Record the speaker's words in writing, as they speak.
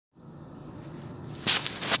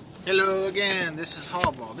Hello again, this is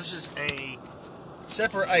Hardball. This is a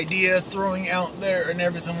separate idea throwing out there and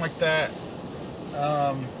everything like that.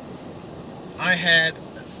 I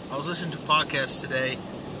was listening to podcasts today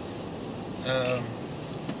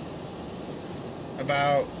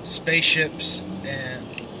about spaceships and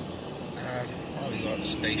I don't know about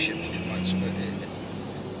spaceships too much, but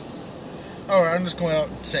alright, I'm just going out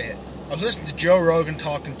and say it. I was listening to Joe Rogan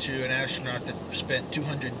talking to an astronaut that spent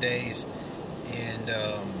 200 days in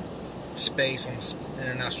space on the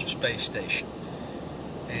International Space Station,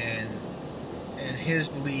 and his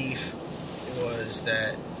belief was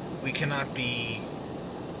that we cannot be,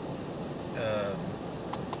 and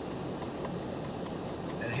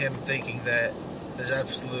him thinking that there's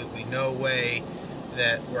absolutely no way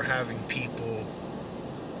that we're having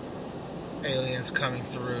aliens coming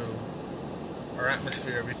through our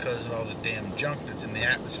atmosphere because of all the damn junk that's in the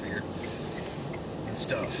atmosphere and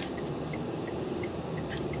stuff.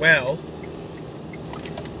 Well,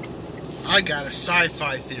 I got a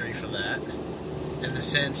sci-fi theory for that, in the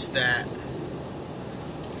sense that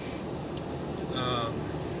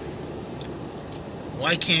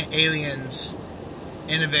why can't aliens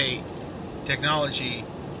innovate technology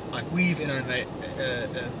like we've innovated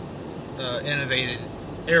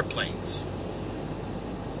airplanes?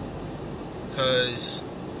 Because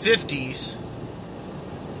 50s,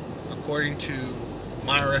 according to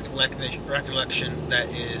my recollection that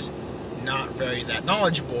is not very that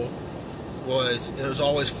knowledgeable, it was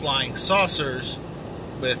always flying saucers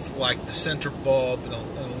with like the center bulb and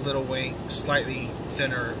a little wing, slightly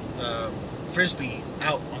thinner frisbee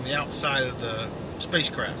out on the outside of the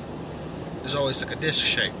spacecraft. There's always like a disc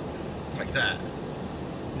shape like that.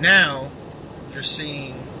 Now you're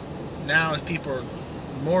seeing, now people are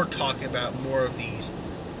more talking about more of these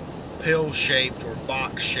pill shaped or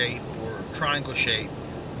box shaped or triangle shaped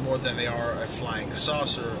more than they are a flying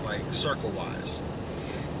saucer, like circle wise.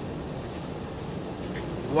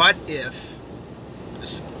 What if,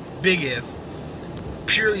 this is big if,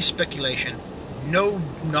 purely speculation, no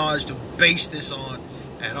knowledge to base this on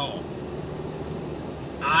at all.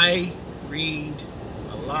 I read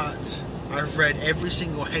a lot. I've read every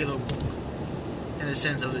single Halo book in the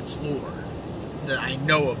sense of its lore that I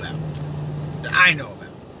know about.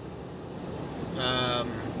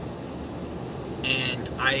 And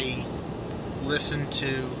I listen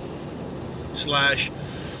to /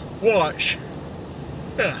 watch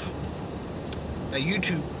a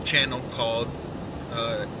YouTube channel called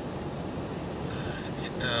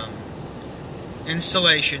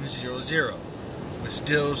Installation 00, which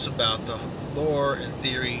deals about the lore and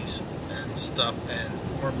theories and stuff and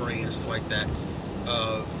murmuring and stuff like that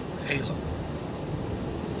of Halo.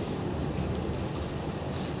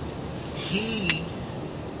 He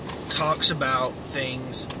talks about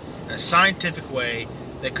things in a scientific way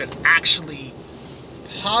that could actually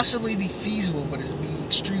possibly be feasible, but it'd be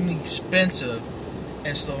extremely expensive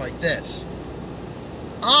and stuff like this.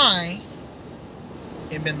 I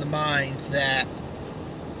am in the mind that,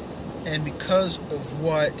 and because of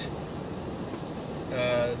what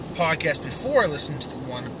the podcast before I listened to the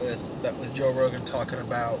one with Joe Rogan talking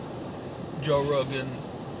about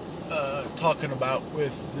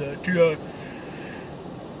with the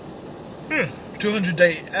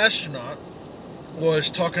 200-day astronaut, was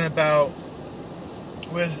talking about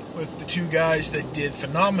with the two guys that did the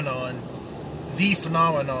Phenomenon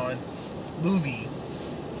movie.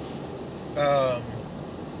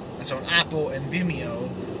 It's on Apple and Vimeo,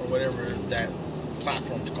 or whatever that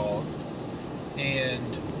platform's called,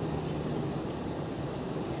 and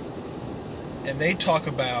they talk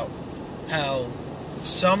about how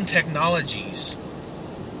some technologies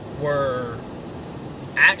were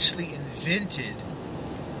actually invented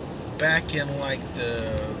back in like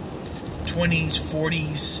the 20s,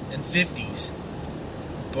 40s, and 50s,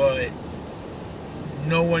 but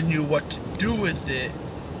no one knew what to do with it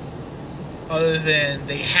other than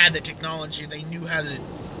they had the technology, they knew how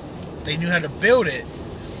to build it.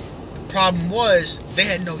 The problem was they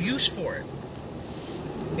had no use for it.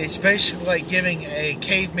 It's basically like giving a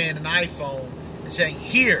caveman an iPhone and saying,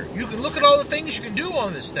 here, you can look at all the things you can do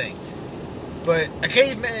on this thing. But a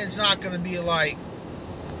caveman's not going to be like,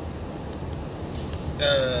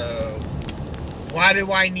 why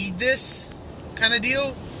do I need this kind of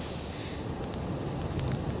deal?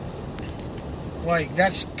 Like,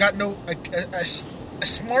 that's got no, a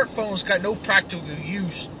smartphone's got no practical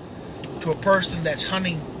use to a person that's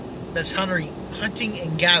hunting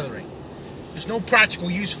and gathering. There's no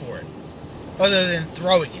practical use for it other than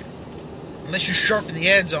throwing it, unless you sharpen the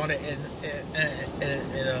edges on it and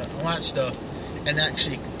all that stuff, and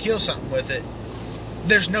actually kill something with it.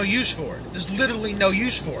 there's no use for it. There's literally no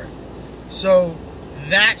use for it. So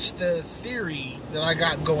that's the theory that I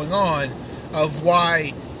got going on of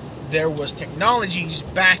why there was technologies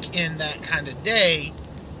back in that kind of day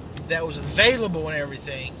that was available and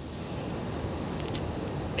everything.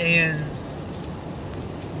 And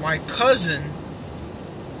my cousin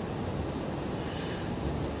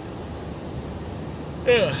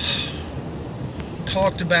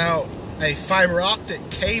talked about a fiber optic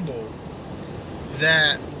cable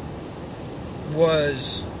that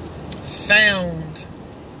was found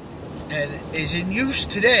and is in use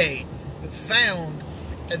today, but found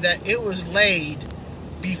that it was laid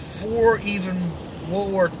before even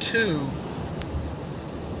World War II,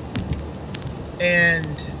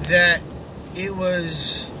 and that it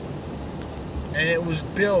was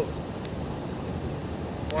built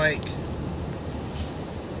like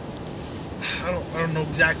I don't know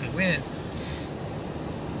exactly when.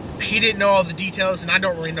 He didn't know all the details, and I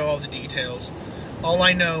don't really know all the details. All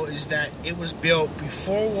I know is that it was built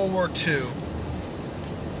before World War II.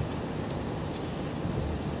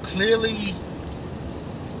 Clearly,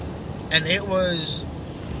 and it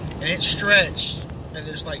stretched, and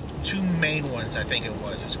there's like two main ones, I think it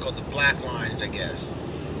was. It's called the Black Lines, I guess.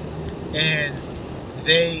 And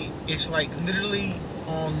it's like literally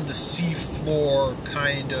on the seafloor,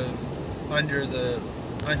 kind of under the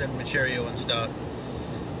material and stuff.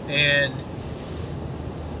 And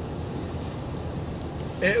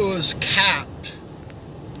it was capped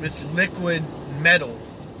with liquid metal,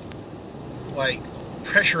 like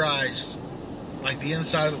pressurized, like the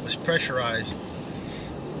inside of it was pressurized,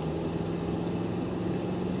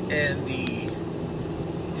 and the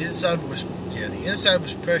inside of it was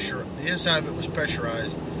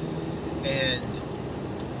pressurized, and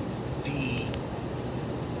the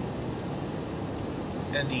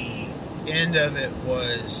end of it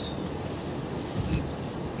was,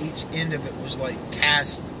 each end of it was like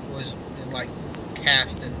cast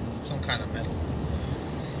in some kind of metal,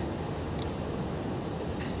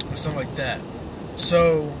 or something like that.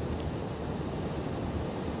 So,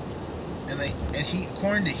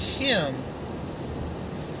 according to him,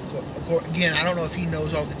 again, I don't know if he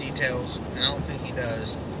knows all the details, and I don't think he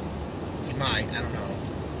does. He might, I don't know.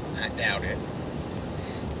 I doubt it.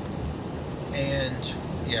 And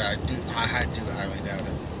yeah, I do highly doubt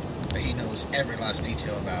it. That he knows every last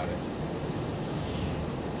detail about it.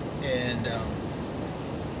 And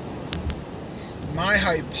my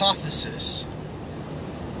hypothesis,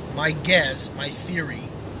 my guess, my theory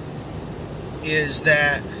is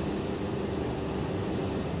that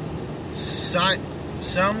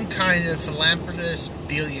some kind of philanthropist,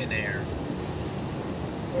 billionaire,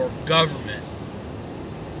 or government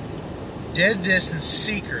did this in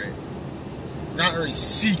secret. Not really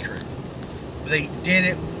secret. They did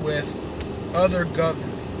it with other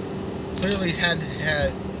government. Clearly had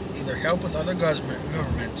either help with other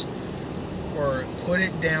governments, or put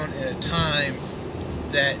it down at a time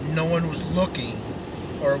that no one was looking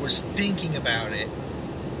or was thinking about it.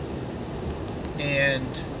 And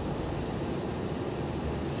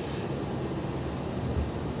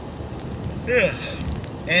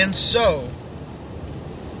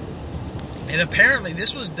apparently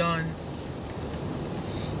this was done.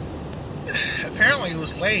 Apparently it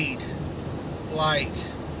was laid, like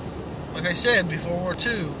I said, before World War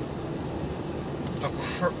II,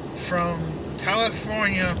 from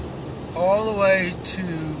California all the way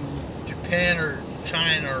to Japan or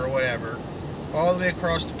China or whatever, all the way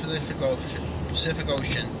across the Pacific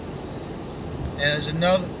Ocean. And there's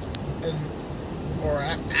another, or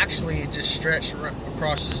actually it just stretched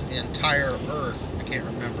across the entire Earth. I can't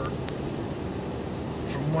remember.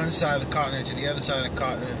 From one side of the continent to the other side of the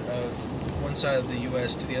continent, of one side of the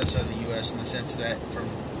U.S. to the other side of the U.S. in the sense that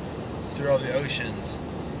through all the oceans,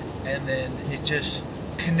 and then it just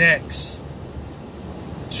connects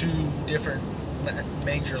to different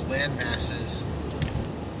major land masses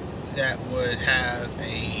that would have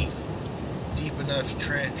a deep enough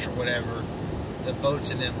trench or whatever the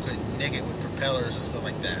boats in them could nick it with propellers and stuff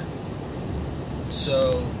like that.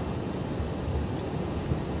 So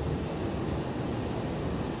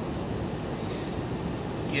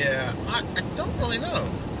yeah, I don't really know.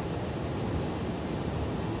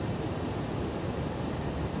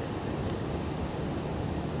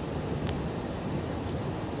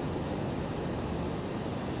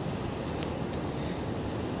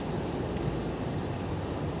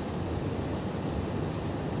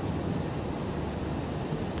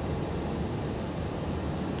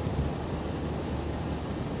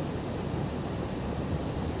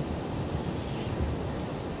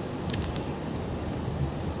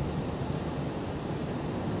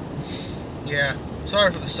 Yeah, Sorry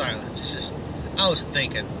for the silence. It's just, I was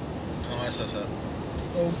thinking and all that stuff.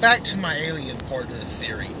 Well, back to my alien part of the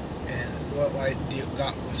theory and what I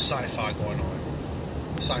got with sci-fi going on.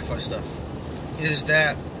 Sci-fi stuff. Is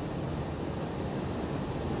that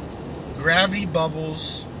gravity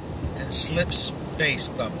bubbles and slip space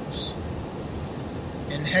bubbles.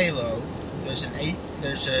 In Halo, there's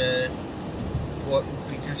a what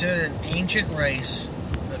we consider an ancient race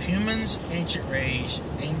of humans,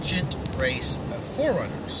 ancient race of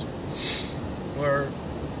Forerunners, where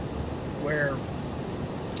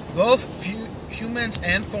both humans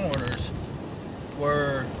and Forerunners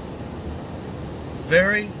were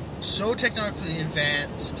so technologically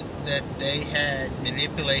advanced that they had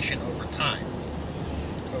manipulation over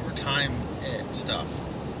time and stuff,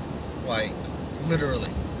 like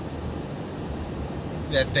literally,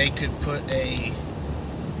 that they could put a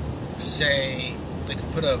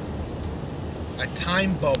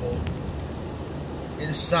time bubble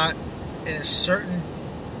inside in a certain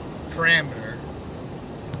parameter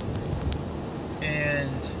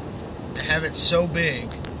and have it so big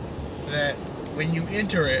that when you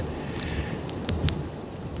enter it,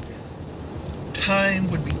 time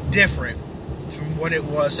would be different from what it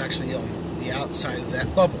was actually on the outside of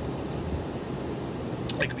that bubble.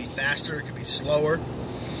 It could be faster, it could be slower,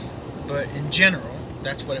 but in general,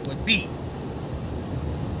 that's what it would be.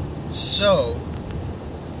 So,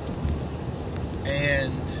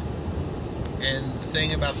 and the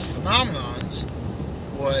thing about the phenomenons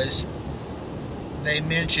was they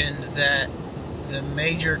mentioned that the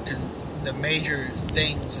major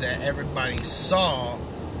things that everybody saw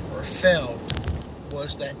or felt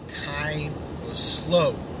was that time was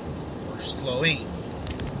slow or slowing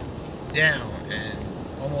down and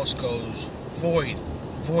almost goes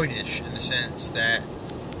voidish in the sense that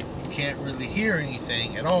you can't really hear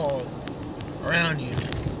anything at all around you,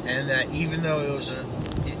 and that even though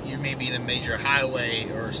you may be in a major highway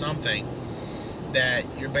or something, that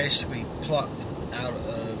you're basically plucked out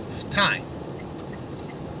of time.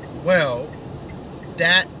 Well,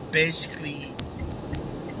 that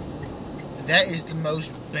is the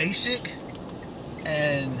most basic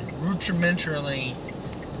and rudimentary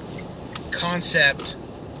concept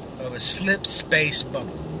of a slip space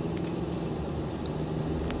bubble,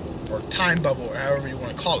 or time bubble, or however you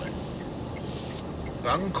want to call it. But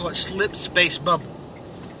I'm going to call it slip space bubble,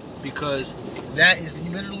 because that is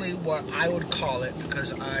literally what I would call it,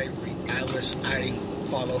 because I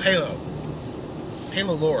follow Halo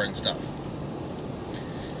lore and stuff.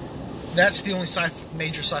 That's the only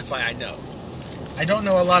major sci-fi I know. I don't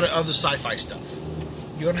know a lot of other sci-fi stuff.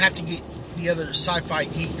 You don't have to get the other sci-fi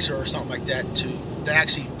geeks or something like that to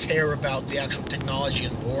actually care about the actual technology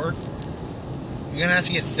and lore. You're going to have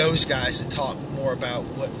to get those guys to talk more about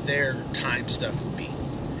what their time stuff would be,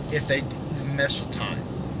 if they mess with time.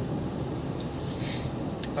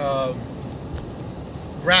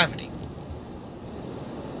 Gravity.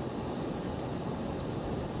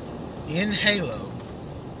 In Halo,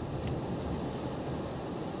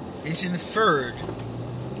 it's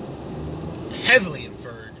heavily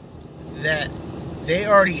inferred, that they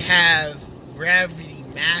already have gravity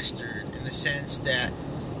mastered, in the sense that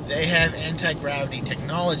they have anti-gravity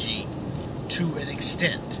technology to an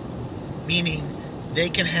extent. Meaning, they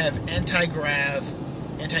can have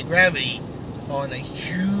anti-gravity on a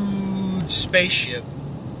huge spaceship,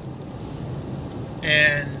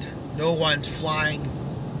 and no one's flying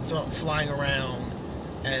around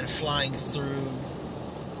and flying through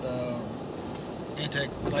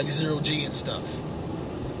like zero-G and stuff.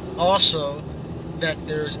 Also, that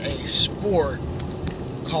there's a sport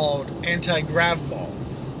called anti-grav ball,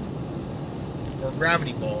 or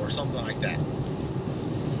gravity ball, or something like that.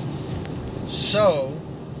 So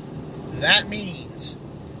that means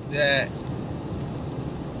that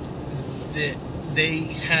they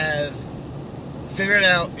have figured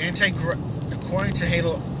out according to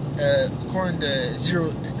Halo, according to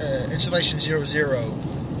Installation 00,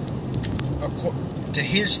 to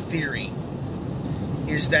his theory,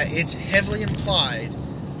 is that it's heavily implied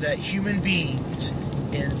that human beings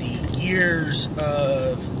in the years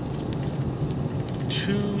of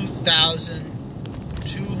 2,000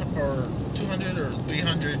 or 200 or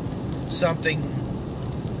 300 something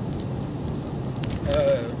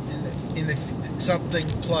in the something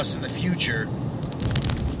plus in the future,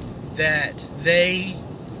 that they,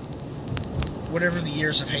 whatever the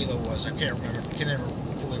years of Halo was, I can't remember, I can never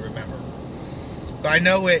fully remember, but I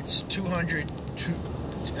know it's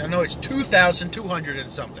 2,200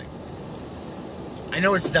 and something. I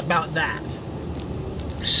know it's about that.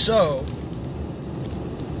 So,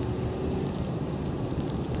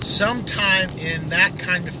 sometime in that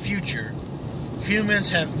kind of future, humans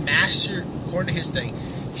have mastered, according to his thing,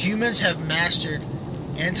 humans have mastered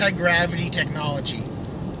anti-gravity technology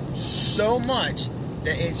so much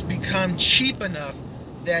that it's become cheap enough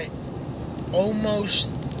that almost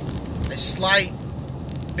a slight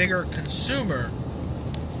bigger consumer,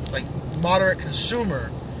 like moderate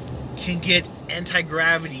consumer, can get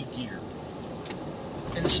anti-gravity gear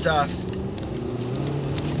and stuff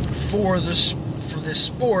for this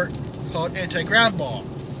sport called anti-grav ball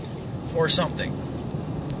or something.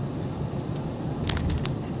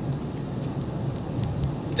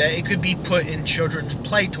 That it could be put in children's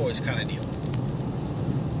play toys kind of deal.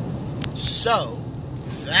 So,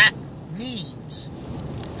 that means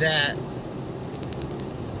that,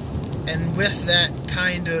 and with that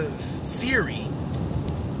kind of theory,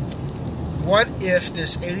 what if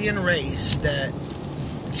this alien race that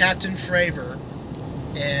Captain Fravor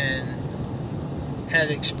and had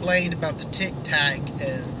explained about the tic tac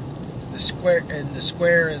and the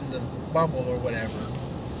square and the bubble or whatever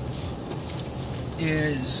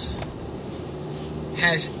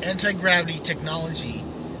has anti-gravity technology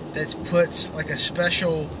that puts like a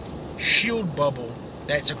special shield bubble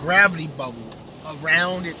that's a gravity bubble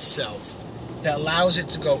around itself that allows it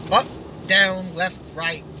to go up, down, left,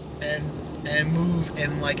 right, and move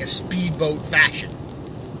in like a speedboat fashion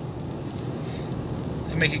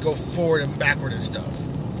to make it go forward and backward and stuff.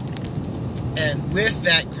 And with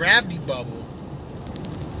that gravity bubble,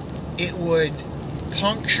 it would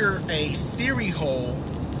puncture a theory hole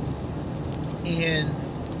in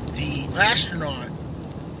the astronaut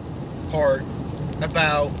part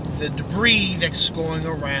about the debris that's going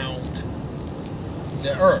around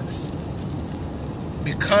the Earth.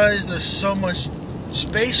 Because there's so much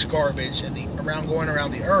space garbage going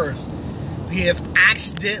around the Earth, we have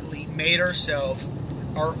accidentally made ourselves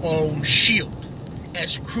our own shield.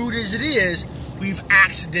 As crude as it is, we've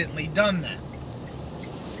accidentally done that.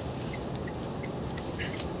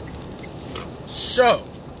 So,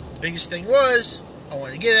 biggest thing was, I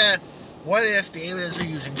wanted to get at, what if the aliens are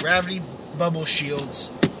using gravity bubble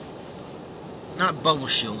shields? Not bubble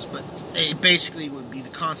shields, but it basically would be the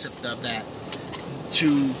concept of that.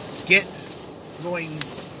 To get going,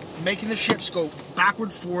 making the ships go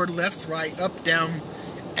backward, forward, left, right, up, down,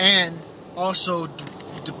 and also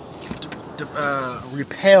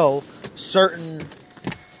repel certain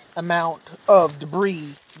amount of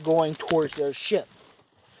debris going towards their ship.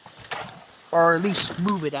 Or at least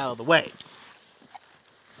move it out of the way.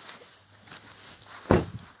 And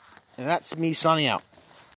that's me signing out.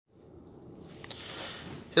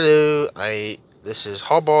 Hello, this is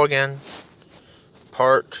Hallball again.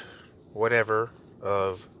 Part whatever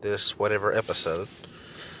of this whatever episode.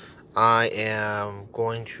 I am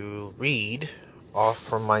going to read off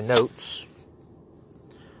from my notes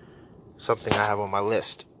something I have on my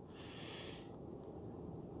list.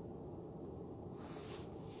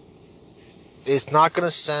 It's not going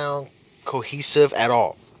to sound cohesive at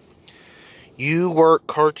all. You work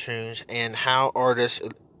cartoons, and how artists,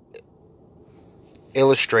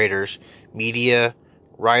 illustrators, media,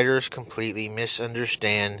 writers completely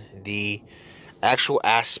misunderstand the actual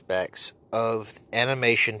aspects of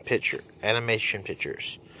animation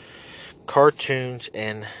pictures, cartoons,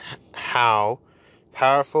 and how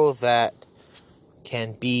powerful that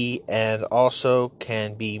can be, and also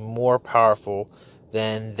can be more powerful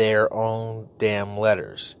than their own damn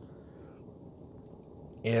letters.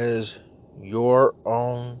 Is your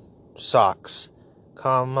own socks,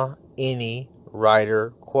 any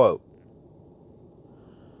writer quote.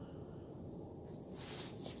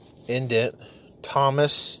 Indent,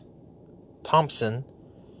 Thompson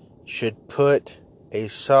should put a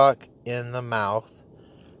sock in the mouth,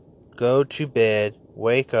 go to bed,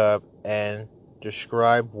 wake up, and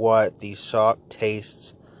describe what the sock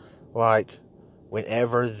tastes like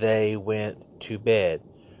whenever they went to bed,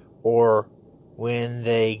 or when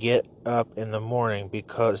they get up in the morning,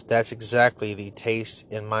 because that's exactly the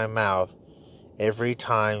taste in my mouth every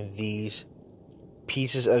time these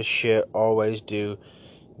pieces of shit always do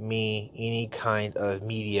me any kind of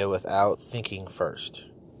media without thinking first.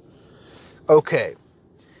 Okay,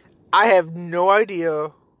 I have no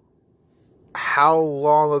idea how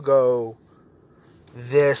long ago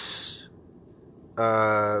this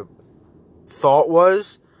thought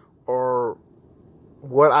was, or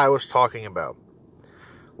what I was talking about,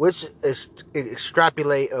 which is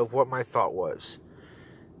extrapolate of what my thought was.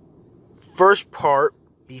 First part,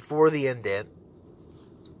 before the indent,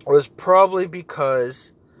 was probably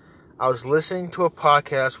because I was listening to a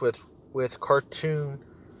podcast with cartoon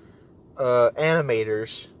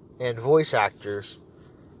animators and voice actors,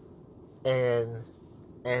 and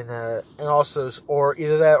and also, or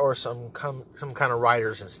either that or some kind of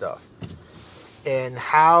writers and stuff, and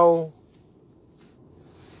how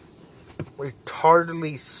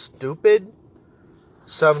retardedly stupid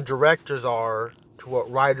some directors are to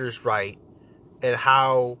what writers write, and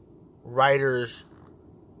how writers,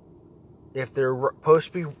 if they're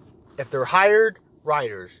supposed to be, if they're hired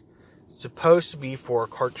writers supposed to be for a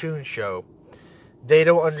cartoon show, they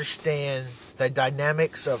don't understand the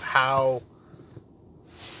dynamics of how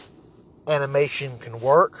animation can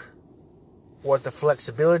work, what the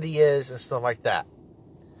flexibility is, and stuff like that.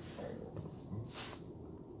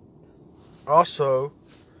 Also,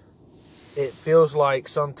 it feels like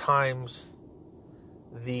sometimes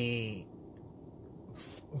the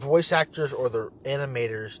voice actors or the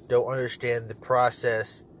animators don't understand the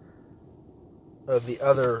process of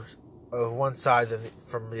one side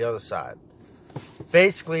from the other side.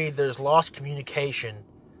 Basically, there's lost communication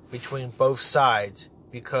between both sides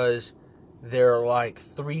because there are like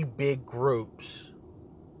three big groups.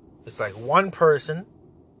 It's like one person.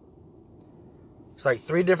 It's like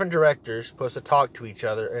three different directors supposed to talk to each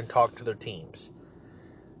other and talk to their teams.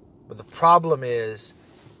 But the problem is,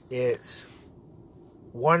 it's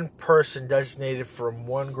one person designated from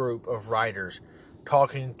one group of writers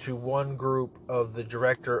talking to one group of the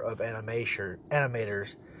director of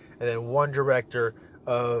animators, and then one director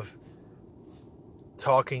of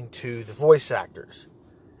talking to the voice actors.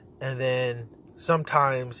 And then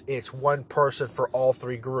sometimes it's one person for all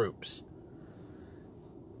three groups.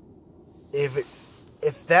 If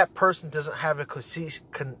that person doesn't have a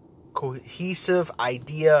cohesive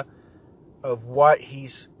idea of what he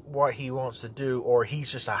wants to do, or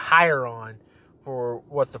he's just a hire-on for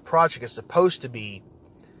what the project is supposed to be,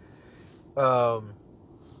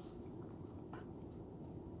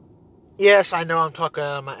 yes, I know I'm talking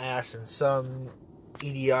out of my ass, and some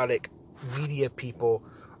idiotic media people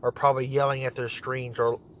are probably yelling at their screens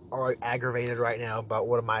or are aggravated right now about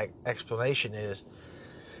what my explanation is.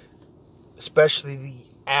 Especially the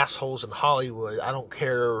assholes in Hollywood. I don't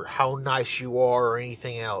care how nice you are or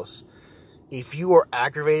anything else. If you are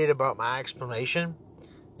aggravated about my explanation,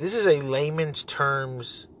 this is a layman's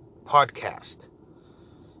terms podcast.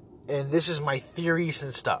 And this is my theories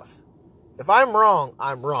and stuff. If I'm wrong,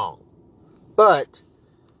 I'm wrong. But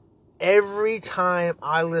every time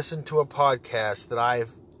I listen to a podcast that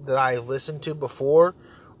I've listened to before,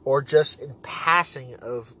 or just in passing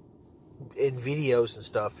in videos and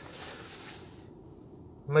stuff,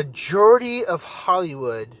 majority of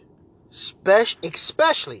Hollywood,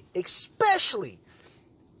 especially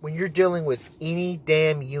when you're dealing with any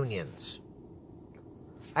damn unions.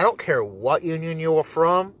 I don't care what union you're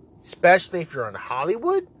from, especially if you're in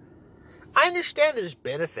Hollywood. I understand there's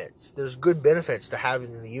benefits. There's good benefits to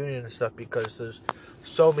having the union and stuff because there's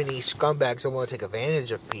so many scumbags that want to take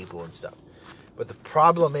advantage of people and stuff. But the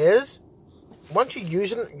problem is, once you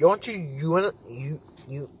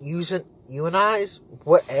unionize,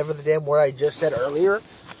 whatever the damn word I just said earlier,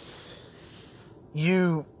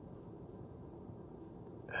 you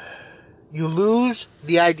lose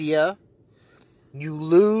the idea, you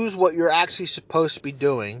lose what you're actually supposed to be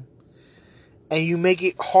doing, and you make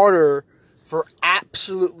it harder for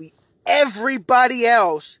absolutely everybody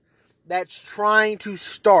else that's trying to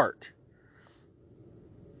start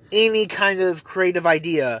any kind of creative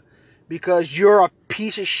idea, because you're a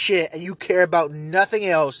piece of shit and you care about nothing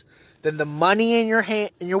else than the money in your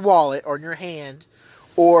hand, in your wallet, or in your hand,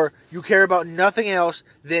 or you care about nothing else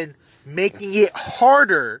than making it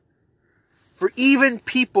harder for even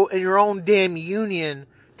people in your own damn union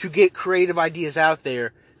to get creative ideas out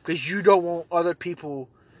there, because you don't want other people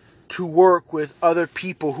to work with other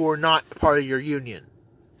people who are not part of your union.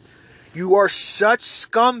 You are such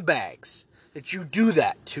scumbags that you do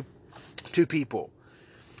that to people,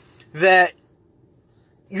 that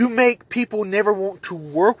you make people never want to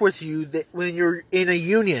work with you when you're in a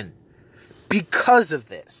union because of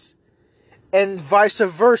this, and vice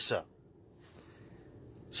versa.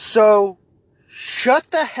 So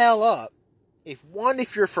shut the hell up. If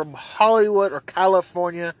you're from Hollywood or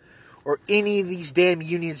California or any of these damn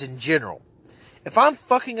unions in general, if I'm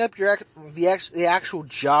fucking up your actual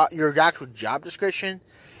job description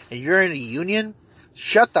and you're in a union,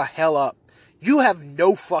 shut the hell up. You have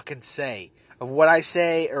no fucking say of what I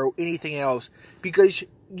say or anything else, because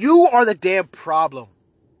you are the damn problem.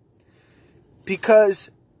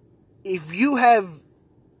 Because if you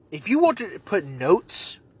want to put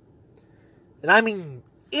notes, and I mean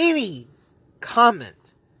any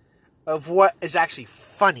comment of what is actually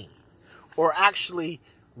funny or actually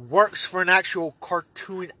works for an actual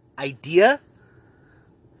cartoon idea,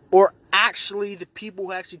 or actually the people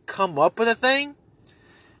who actually come up with a thing,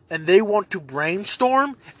 and they want to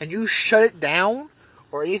brainstorm and you shut it down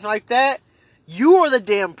or anything like that, you are the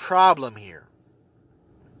damn problem here.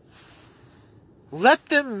 Let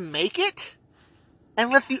them make it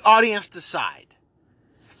and let the audience decide.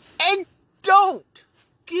 And don't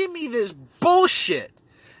give me this bullshit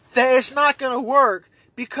that it's not going to work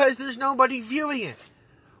because there's nobody viewing it.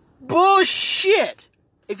 Bullshit.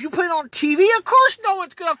 If you put it on TV, of course no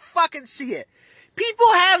one's going to fucking see it. People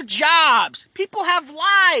have jobs. People have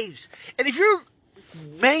lives. And if your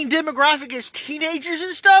main demographic is teenagers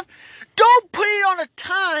and stuff, don't put it on a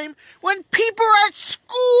time when people are at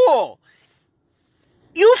school.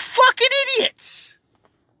 You fucking idiots.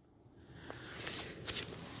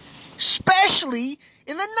 Especially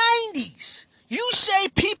in the 90s. You say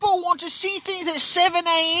people want to see things at 7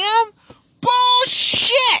 a.m.?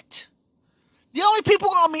 Bullshit! The only people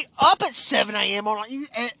going to be up at 7 a.m.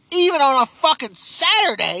 even on a fucking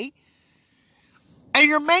Saturday, and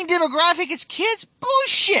your main demographic is kids?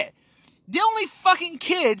 Bullshit! The only fucking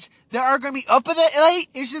kids that are going to be up at that late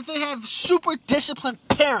is if they have super disciplined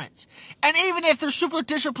parents. And even if they're super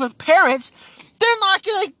disciplined parents, they're not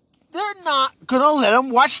gonna let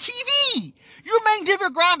them watch TV. Your main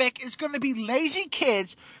demographic is going to be lazy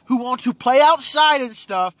kids who want to play outside and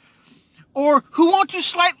stuff, or who want to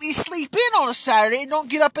slightly sleep in on a Saturday and don't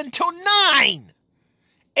get up until 9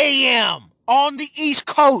 a.m. on the East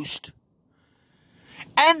Coast.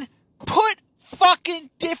 And put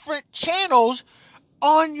fucking different channels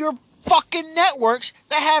on your fucking networks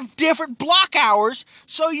that have different block hours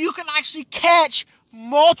so you can actually catch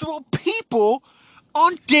multiple people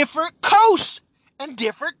on different coasts and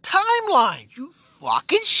different timelines. You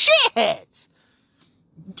fucking shitheads.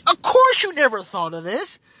 Of course you never thought of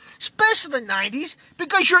this, especially the 90s,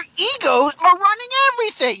 because your egos are running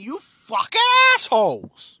everything, you fucking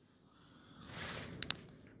assholes.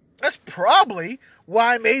 That's probably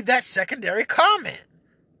why I made that secondary comment.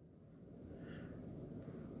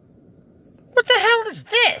 What the hell is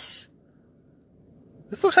this?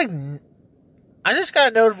 This looks like... I just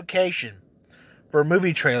got a notification for a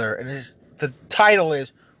movie trailer, and the title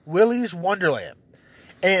is Willy's Wonderland.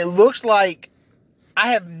 And it looks like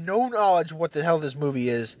I have no knowledge of what the hell this movie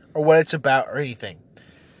is, or what it's about, or anything.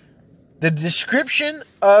 The description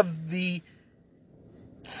of the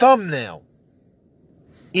thumbnail,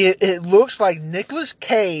 it looks like Nicolas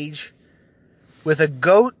Cage with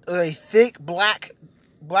a thick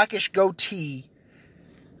blackish goatee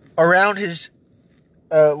around his,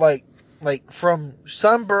 like from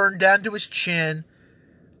sunburn down to his chin,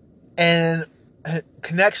 and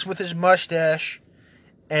connects with his mustache,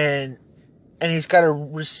 and he's got a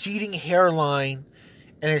receding hairline,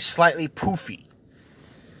 and it's slightly poofy.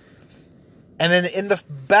 And then in the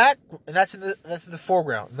back, and that's in the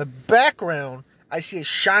foreground. In the background, I see a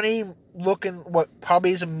shiny looking, what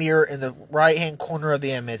probably is a mirror in the right hand corner of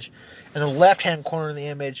the image, and the left hand corner of the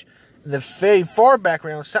image. In the very far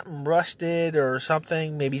background, something rusted or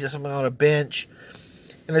something, maybe just something on a bench.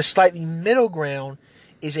 In the slightly middle ground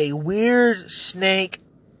is a weird snake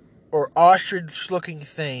or ostrich looking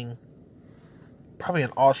thing. Probably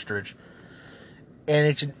an ostrich. And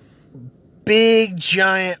it's a big,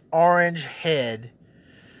 giant orange head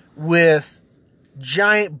with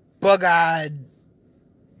giant bug-eyed...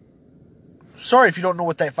 Sorry if you don't know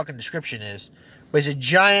what that fucking description is. But it's a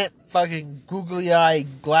giant fucking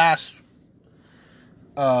googly-eyed glass...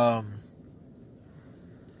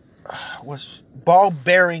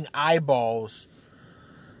 ball-bearing eyeballs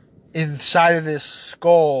inside of this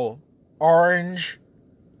skull. Orange...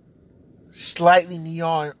 slightly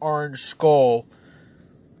neon orange skull,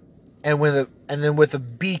 and then with a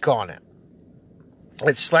beak on it.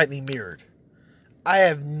 It's slightly mirrored. I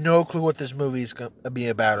have no clue what this movie is going to be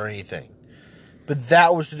about or anything, but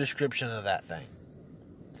that was the description of that thing.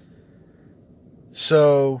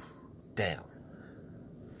 So, damn.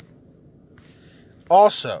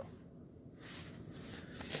 Also,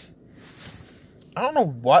 I don't know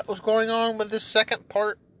what was going on with this second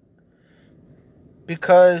part,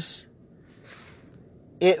 because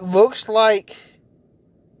it looks like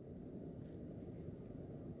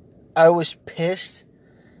I was pissed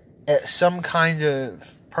at some kind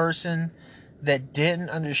of person that didn't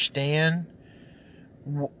understand,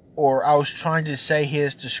 or I was trying to say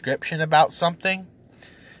his description about something,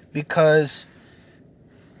 because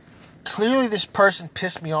clearly this person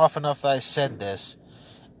pissed me off enough that I said this,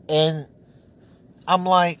 and I'm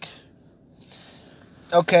like,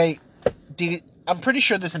 okay, I'm pretty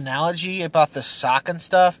sure this analogy about the sock and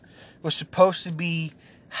stuff was supposed to be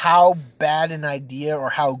how bad an idea or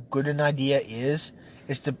how good an idea is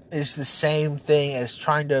the same thing as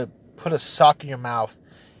trying to put a sock in your mouth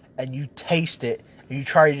and you taste it You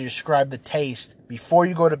try to describe the taste before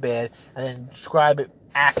you go to bed, and then describe it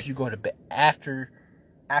after you go to bed, after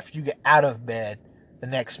you get out of bed the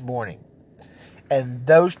next morning. And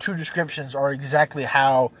those two descriptions are exactly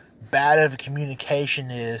how bad of a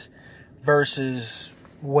communication is versus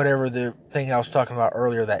whatever the thing I was talking about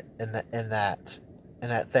earlier in that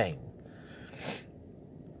thing.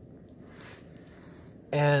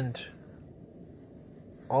 And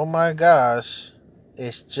oh my gosh,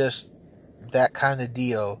 it's just that kind of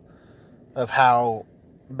deal of how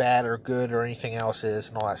bad or good or anything else is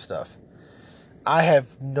and all that stuff. I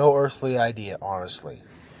have no earthly idea, honestly.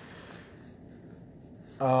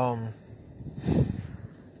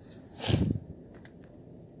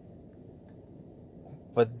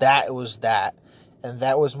 But that was that. And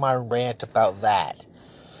that was my rant about that.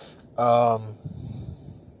 I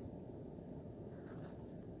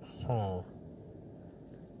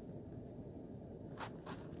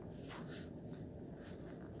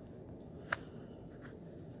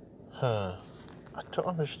don't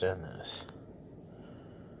understand this.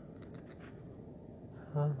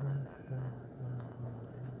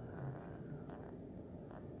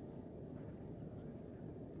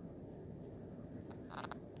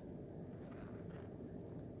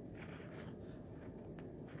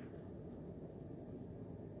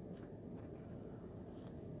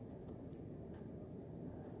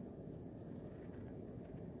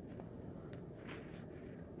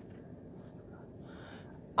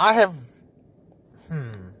 I have...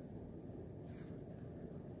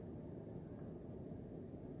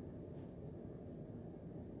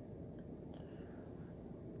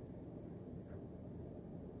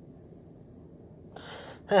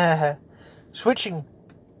 Switching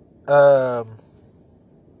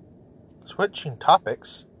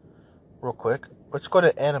topics real quick. Let's go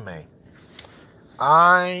to anime.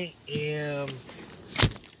 I am...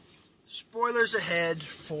 Spoilers ahead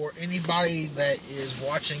for anybody that is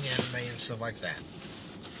watching anime and stuff like that.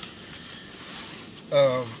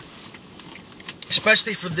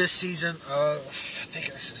 Especially for this season of... I think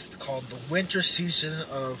this is called the winter season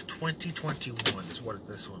of 2021 is what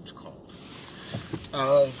this one's called.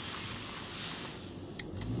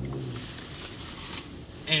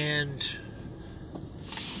 And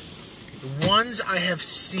the ones I have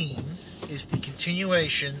seen is the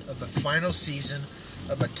continuation of the final season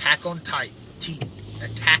of Attack on Titan.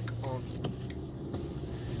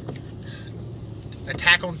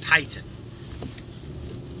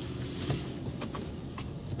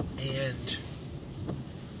 And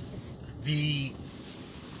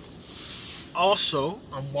also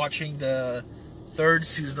I'm watching the third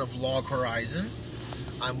season of Log Horizon.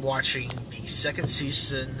 I'm watching the second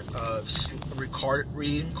season of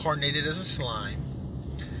Reincarnated as a Slime.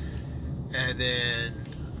 And then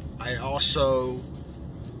I also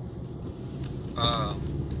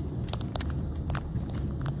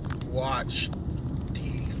watched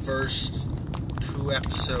the first 2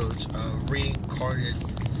 episodes of Reincarnated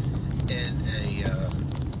in a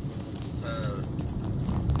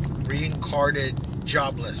Reincarnated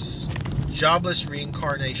Jobless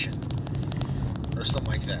Reincarnation, or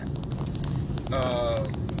something like that.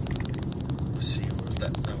 Let's see, what was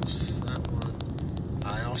that? That was that one.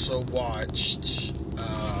 I also watched,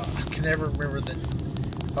 I can never remember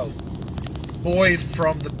Boy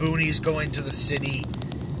from the Boonies Going to the City,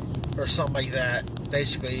 or something like that.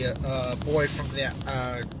 Basically, a boy from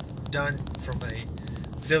from a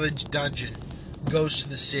village dungeon goes to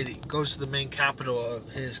the city, goes to the main capital of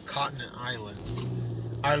his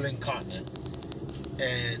island continent,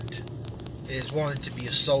 and is wanting to be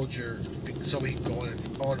a soldier so he can go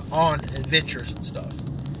on adventures and stuff.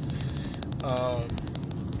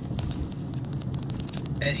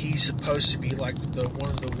 And he's supposed to be like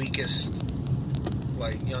one of the weakest,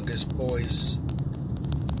 like youngest boys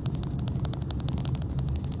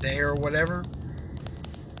there or whatever.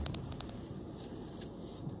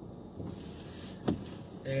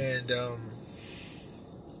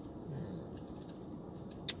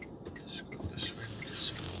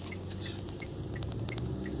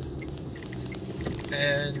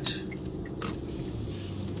 And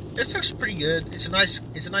it's actually pretty good. It's a nice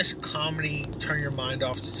comedy. Turn your mind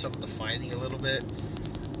off to some of the fighting a little bit.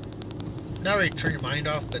 Not really turn your mind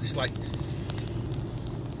off, but it's like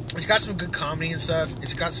it's got some good comedy and stuff.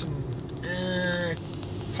 It's got some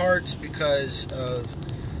parts because of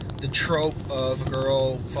the trope of a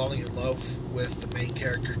girl falling in love with the main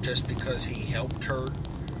character just because he helped her.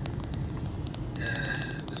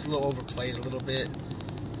 It's a little overplayed a little bit.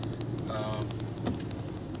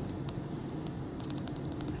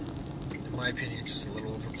 In my opinion, it's just a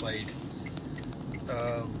little overplayed.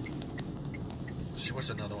 Let's see, what's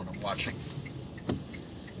another one I'm watching?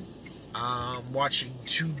 watching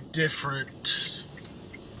two different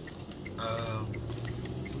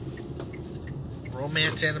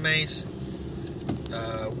romance animes.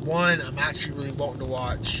 One I'm actually really wanting to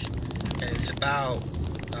watch, and it's about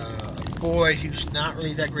a boy who's not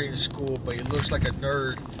really that great in school, but he looks like a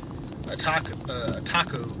nerd, a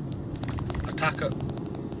taco,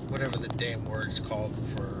 whatever the damn word is called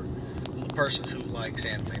for the person who likes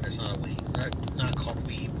anime. That's not a weeb, not called a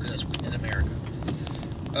weeb because that's in America.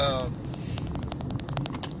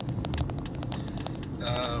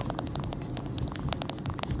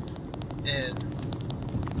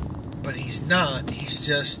 But he's not. He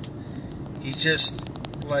just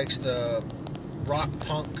likes the rock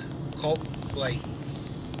punk cult like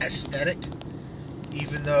aesthetic.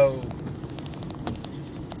 Even though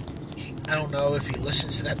I don't know if he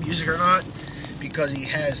listens to that music or not, because he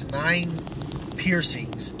has 9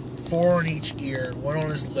 piercings, 4 in each ear, 1 on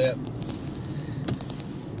his lip,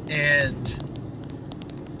 and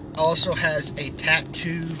also has a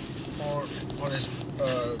tattoo on his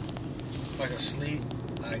like a sleeve,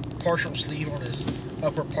 like partial sleeve on his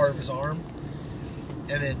upper part of his arm,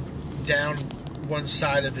 and then down one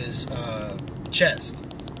side of his chest.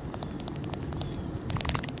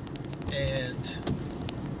 And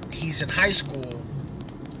he's in high school,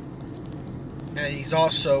 and he's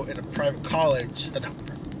also in a private college,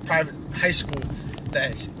 private high school,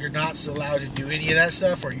 that you're not allowed to do any of that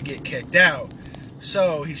stuff or you get kicked out.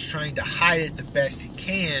 So he's trying to hide it the best he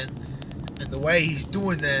can, and the way he's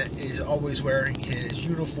doing that is always wearing his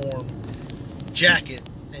uniform jacket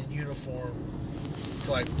and uniform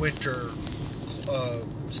like winter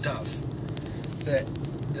stuff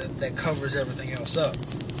that covers everything else up.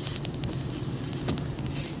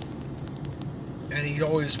 And he's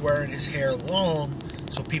always wearing his hair long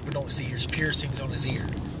so people don't see his piercings on his ear.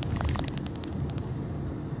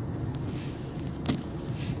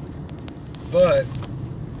 But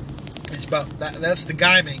it's about that's the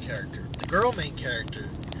guy main character. The girl main character,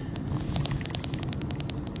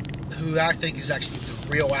 who I think is actually the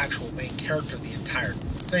real actual main character of the entire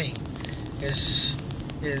thing, is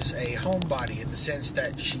a homebody, in the sense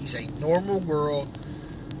that she's a normal girl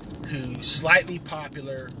who's slightly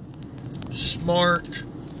popular, smart,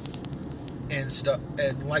 and stuff,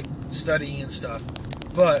 and like studying and stuff.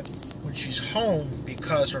 But when she's home,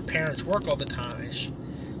 because her parents work all the time, and she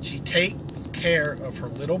takes care of her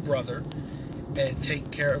little brother and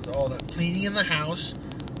take care of all the cleaning in the house,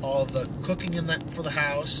 all the cooking for the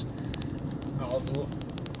house, all the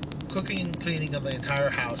cooking and cleaning of the entire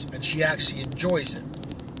house, and she actually enjoys it.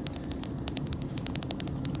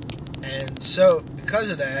 And so because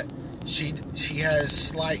of that, she has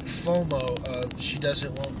slight FOMO of she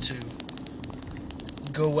doesn't want to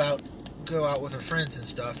go out with her friends and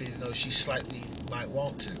stuff, even though she slightly might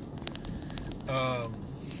want to.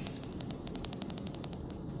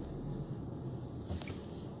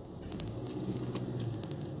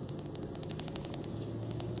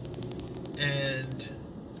 And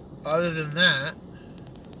other than that,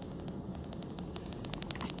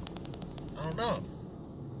 I don't know.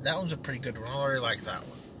 That one's a pretty good one. I really like that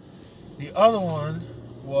one. The other one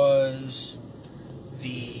was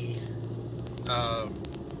the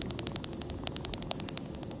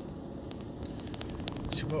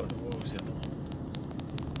what was the other one?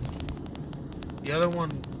 The other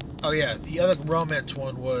one, oh yeah, the other romance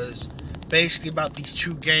one was basically about these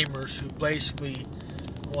two gamers who basically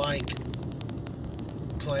like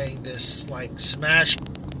playing this like Smash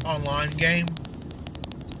online game.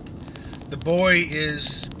 The boy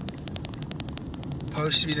is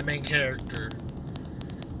supposed to be the main character,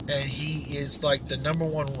 and he is like the number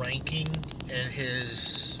 1 ranking in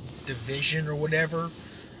his division or whatever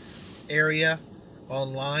area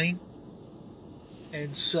online.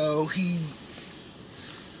 And so he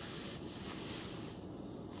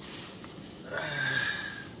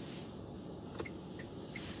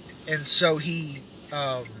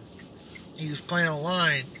was playing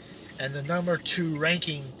online, and the number 2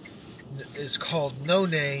 ranking is called No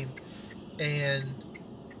Name, and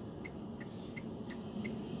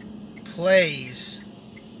plays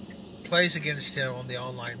against him on the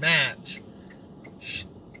online match.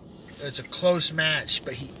 It's a close match,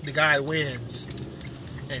 but the guy wins,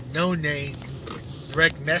 and No Name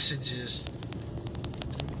direct messages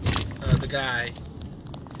the guy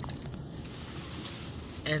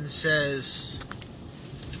and says,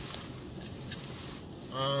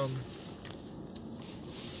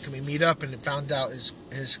 can we meet up? And it found out his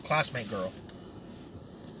classmate girl.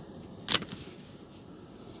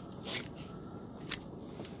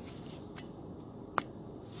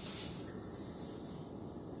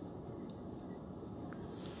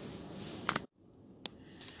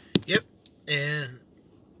 Yep.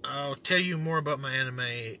 tell you more about my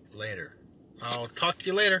anime later. I'll talk to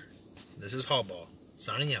you later. This is Hallball,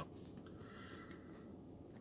 signing out.